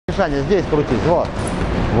Мишаня, здесь крутись, вот.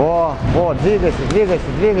 Вот, двигайся, двигайся,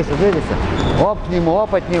 двигайся, двигайся. Оп к нему,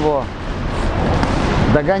 оп от него.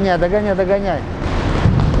 Догоняй, догоняй, догоняй.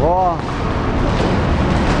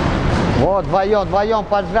 Вот, вдвоем, вдвоем,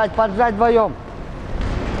 поджать, поджать вдвоем.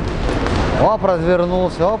 Оп,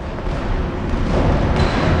 развернулся, оп.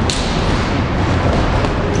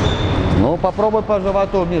 Ну, попробуй по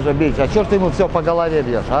животу, Миша, бить. А чё ж ты ему все по голове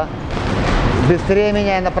бьешь, а? Быстрее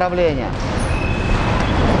меняй направление.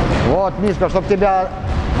 Вот, Мишка, чтобы тебя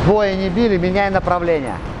двое не били, меняй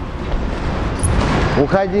направление.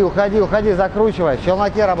 Уходи, уходи, уходи, закручивай. В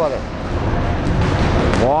челноке работай.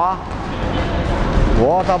 Во.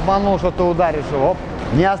 Вот, обманул, что ты ударишь его. Оп.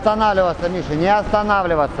 Не останавливаться, Миша, не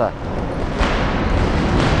останавливаться.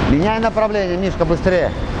 Меняй направление, Мишка,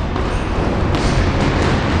 быстрее.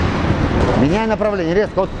 Меняй направление,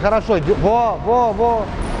 резко, вот хорошо. Во.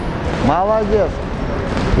 Молодец.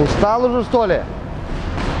 Устал уже, что ли?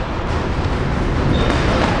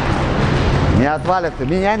 Не отвалится.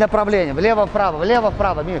 Меняй направление.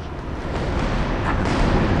 Влево-вправо, Миш.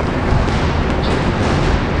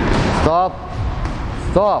 Стоп.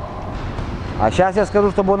 Стоп. А сейчас я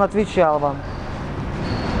скажу, чтобы он отвечал вам.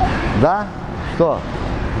 Да? Что?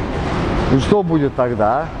 И что будет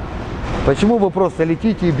тогда? Почему вы просто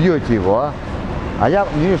летите и бьете его, а я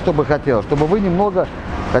не что бы хотел, чтобы вы немного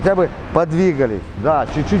хотя бы подвигались. Да,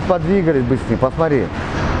 чуть-чуть подвигались быстрее. Посмотри.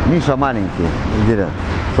 Миша маленький.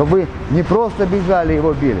 Чтобы вы не просто бежали и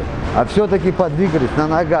его били, а все-таки подвигались на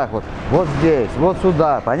ногах. Вот здесь, вот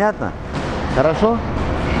сюда. Понятно? Хорошо?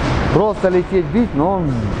 Просто лететь, бить, но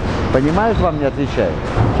он, понимаешь, вам не отвечает.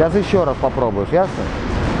 Сейчас еще раз попробуешь, ясно?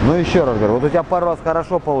 Ну еще раз говорю, вот у тебя пару раз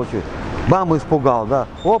хорошо получилось. Бам, испугал, да?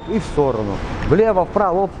 Оп, и в сторону. Влево,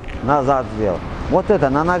 вправо, оп, назад сделал. Вот это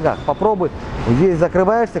на ногах. Попробуй. Здесь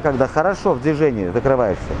закрываешься, когда хорошо в движении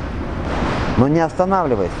закрываешься. Но не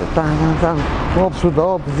останавливайся. Там, оп, сюда,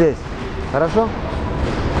 оп, здесь. Хорошо?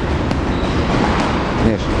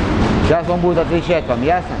 Миш, сейчас он будет отвечать вам,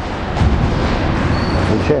 ясно?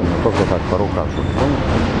 Отвечаем, но только так, по рукам, чтобы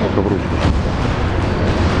только в ручку.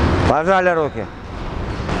 Пожали руки.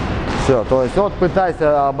 Все, то есть вот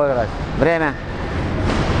пытайся обыграть. Время.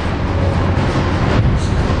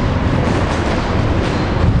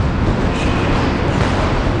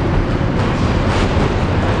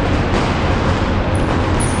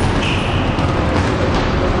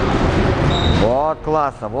 Вот,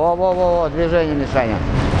 классно. Во, движение, Мишаня.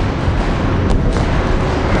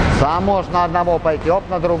 Сам можешь на одного пойти, оп,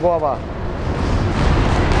 на другого.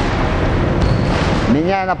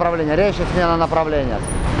 Меняй направление, резче смена направления.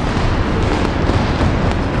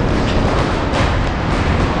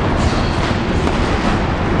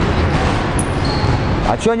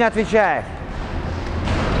 А чё не отвечаешь?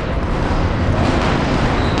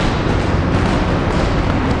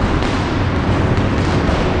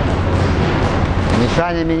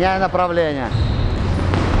 Мишаня, меняй направление.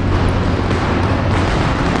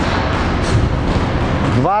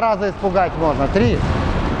 Два раза испугать можно. 3.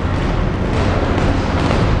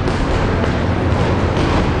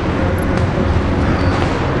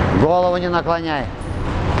 Голову не наклоняй.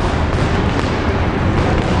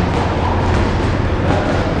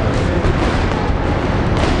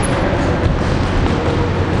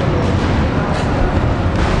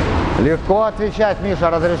 Легко отвечать, Миша,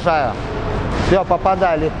 разрешаю. Все,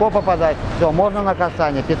 попадай, легко попадать. Все, можно на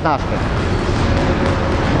касание, 15.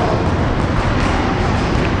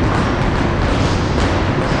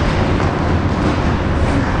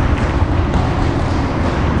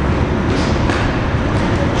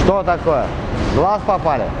 Что такое? Глаз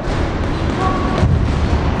попали?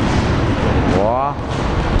 Во.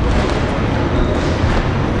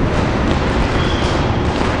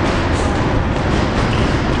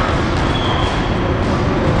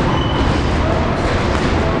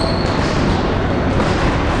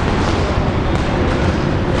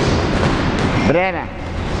 Время.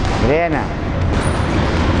 Время.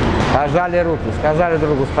 Пожали руки, сказали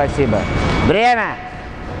другу спасибо. Время.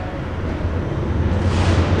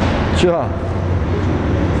 Чё?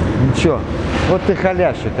 Ничего. Вот ты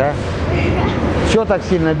халящик, а? Чё так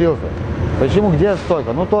сильно бился? Почему? Где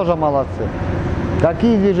стойка? Ну тоже молодцы.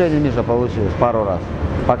 Какие движения, Миша, получилось пару раз?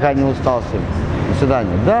 Пока не устал сильно. До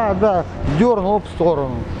свидания. Да. Дернул, оп, в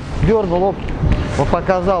сторону. Дернул, оп. Вот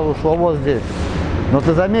показал, ушел вот здесь. Но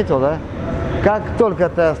ты заметил, да? Как только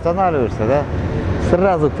ты останавливаешься, да?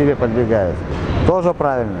 Сразу к тебе подбегают. Тоже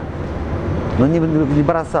правильно. Но не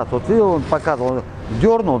бросаться. Вот видел, он показывал, он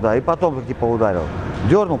дернул, да, и потом типа ударил.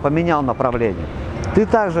 Дернул, поменял направление. Ты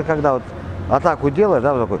также, когда вот атаку делаешь,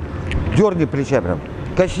 да, вот такой, дерни плечами прям.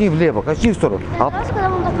 качни влево, качни в сторону. Раз, когда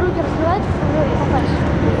он так руки раскрывает,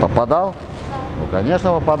 попасть. Попадал? Ну,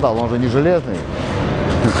 конечно, попадал, он же не железный.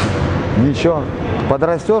 Ничего.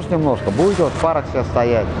 Подрастешь немножко, будете вот в парах сейчас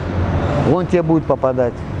стоять. Он тебе будет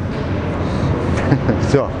попадать.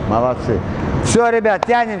 Все, молодцы. Все, ребят,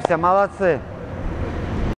 тянемся, молодцы.